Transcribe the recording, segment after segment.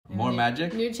more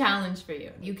magic? New challenge for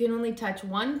you. You can only touch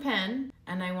one pen,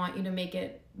 and I want you to make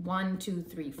it 1, 2,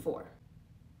 3, 4.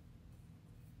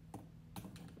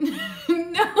 No.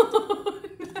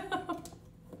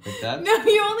 Like that? No,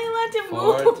 you're only allowed to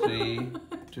move. 4, 3,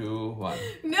 2, 1.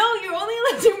 No, you're only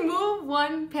allowed to move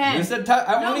one pen. You said touch.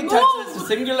 I only touched a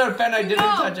singular pen. I didn't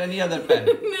touch any other pen.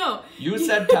 No. You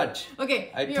said touch.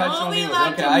 Okay. I you're touched only only.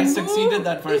 allowed Okay, to I move. succeeded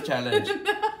that first challenge.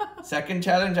 Second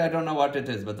challenge, I don't know what it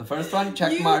is, but the first one,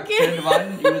 check mark, did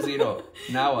 1, you 0.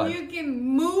 Now what? You can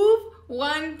move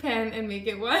one pen and make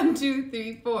it 1, 2,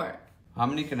 3, 4. How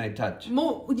many can I touch?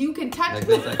 Move. You can touch Like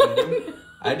them. this I can do?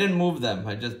 I didn't move them.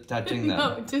 I just touching them.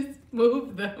 No, just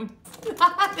move them.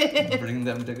 Stop it. Bring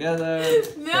them together.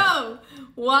 No.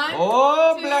 1.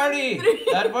 Oh, 2, bloody! 3.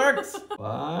 That works.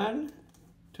 1,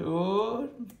 2,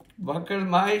 buckle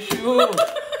my shoe.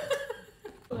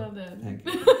 Well done. Thank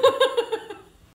you.